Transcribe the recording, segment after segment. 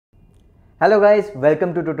Hello guys,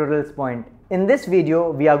 welcome to Tutorials Point. In this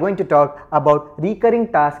video, we are going to talk about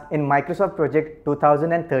recurring tasks in Microsoft Project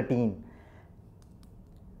 2013.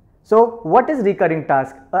 So what is recurring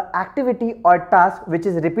task? An activity or task which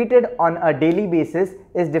is repeated on a daily basis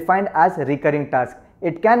is defined as recurring task.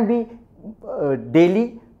 It can be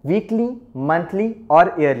daily, weekly, monthly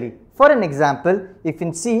or yearly. For an example, if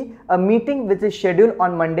you see a meeting which is scheduled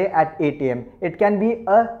on Monday at 8 am, it can be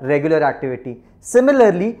a regular activity.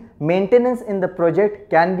 Similarly, maintenance in the project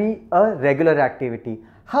can be a regular activity.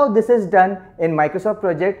 How this is done in Microsoft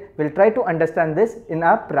Project, we'll try to understand this in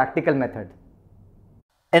a practical method.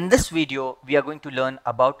 In this video, we are going to learn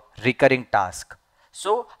about recurring task.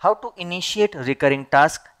 So how to initiate recurring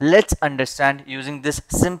task? Let's understand using this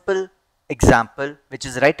simple example which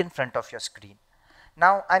is right in front of your screen.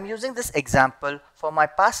 Now I'm using this example for my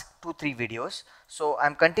past 2-3 videos. So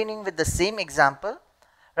I'm continuing with the same example,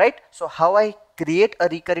 right? So how I create a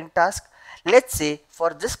recurring task? Let's say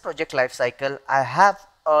for this project lifecycle, I have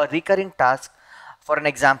a recurring task. For an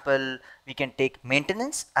example, we can take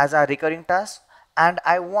maintenance as our recurring task, and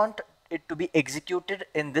I want it to be executed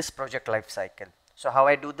in this project lifecycle. So how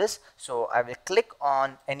I do this? So I will click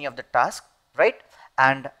on any of the tasks, right?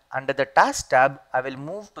 And under the task tab, I will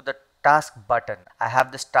move to the task button. I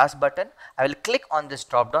have this task button. I will click on this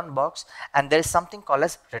drop down box, and there is something called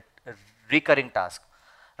as recurring task,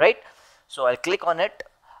 right? So I'll click on it.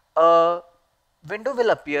 A window will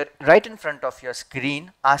appear right in front of your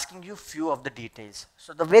screen asking you few of the details.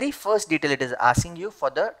 So the very first detail, it is asking you for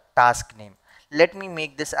the task name. Let me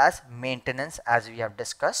make this as maintenance as we have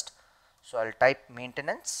discussed. So I'll type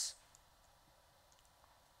maintenance.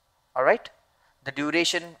 Alright, the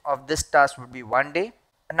duration of this task would be 1 day.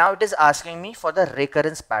 Now it is asking me for the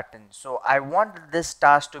recurrence pattern. So I want this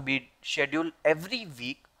task to be scheduled every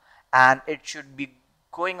week, and it should be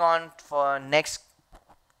going on for next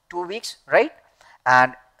 2 weeks, right?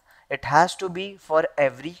 And it has to be for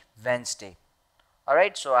every Wednesday.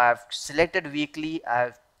 Alright, so I have selected weekly. I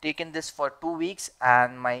have taken this for 2 weeks,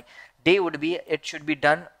 and my day would be, it should be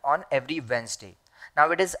done on every Wednesday.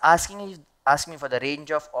 Now it is asking me for the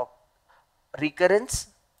range of recurrence,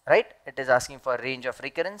 right? It is asking for a range of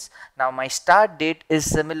recurrence. Now my start date is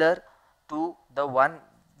similar to the one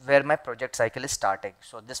where my project cycle is starting.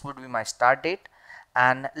 So this would be my start date,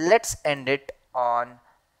 and let's end it on,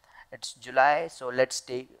 it's July, so let's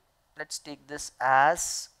take this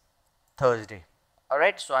as Thursday.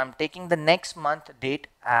 Alright, so I'm taking the next month date,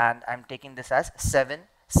 and I'm taking this as 7,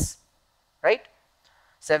 right?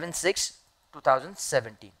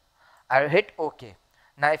 7/6/2017. I'll hit OK.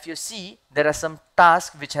 Now if you see, there are some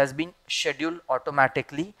tasks which has been scheduled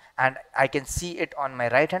automatically, and I can see it on my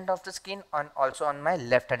right hand of the screen and also on my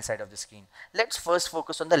left hand side of the screen. Let's first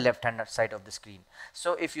focus on the left hand side of the screen.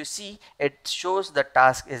 So if you see, it shows the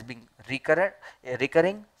task is being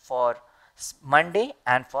recurring for Monday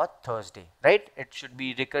and for Thursday, right? It should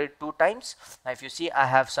be recurred 2 times. Now if you see, I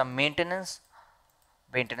have some maintenance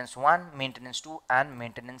 1, maintenance 2 and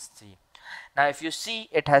maintenance 3. Now if you see,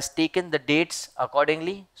 it has taken the dates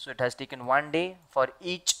accordingly. So it has taken 1 day for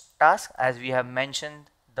each task, as we have mentioned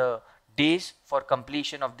the days for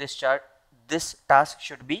completion of this chart. This task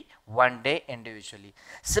should be 1 day individually.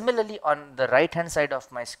 Similarly, on the right hand side of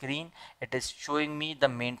my screen, it is showing me the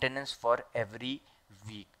maintenance for every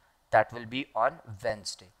week. That will be on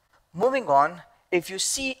Wednesday. Moving on, if you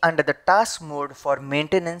see under the task mode for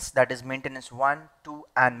maintenance, that is maintenance 1, 2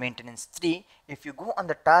 and maintenance 3, if you go on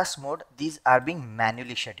the task mode, these are being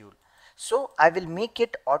manually scheduled. So I will make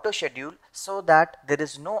it auto schedule so that there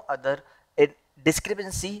is no other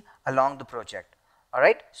discrepancy along the project.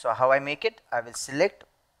 Alright, so how I make it? I will select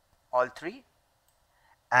all 3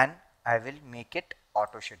 and I will make it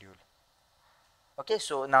auto schedule. Okay,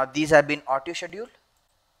 so now these have been auto scheduled.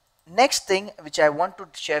 Next thing which I want to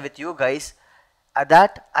share with you guys,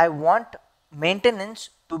 that I want maintenance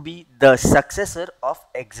to be the successor of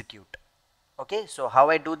execute. Okay, so how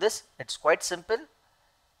I do this? It's quite simple.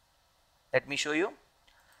 Let me show you.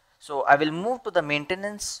 So I will move to the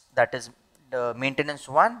maintenance, that is the maintenance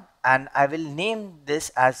 1, and I will name this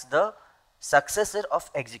as the successor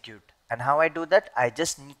of execute. And how I do that? I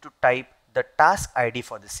just need to type the task ID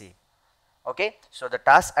for the same. Okay, so the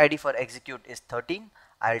task ID for execute is 13.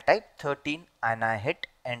 I'll type 13 and I hit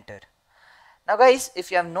enter. Now guys,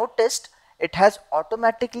 if you have noticed, it has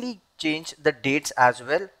automatically changed the dates as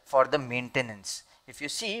well for the maintenance. If you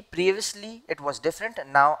see, previously it was different.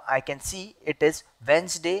 Now I can see it is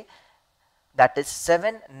Wednesday, that is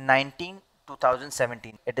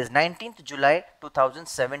 7/19/2017. It is 19th July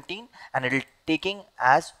 2017, and it will taking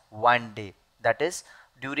as 1 day. That is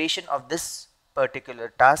duration of this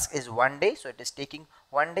particular task is 1 day, so it is taking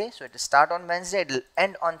 1 day, so it will start on Wednesday, it will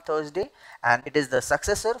end on Thursday, and it is the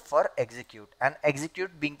successor for execute, and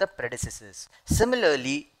execute being the predecessors.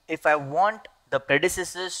 Similarly, if I want the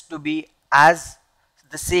predecessors to be as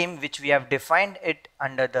the same which we have defined it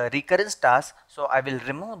under the recurrence task, so I will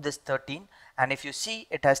remove this 13, and if you see,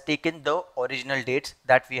 it has taken the original dates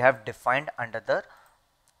that we have defined under the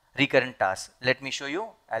recurrent task. Let me show you.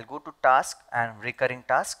 I'll go to task and recurring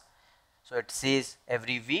task. So it says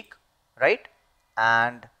every week, right?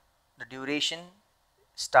 And the duration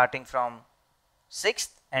starting from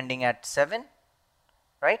 6th ending at 7,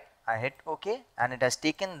 right? I hit OK, and it has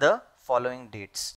taken the following dates.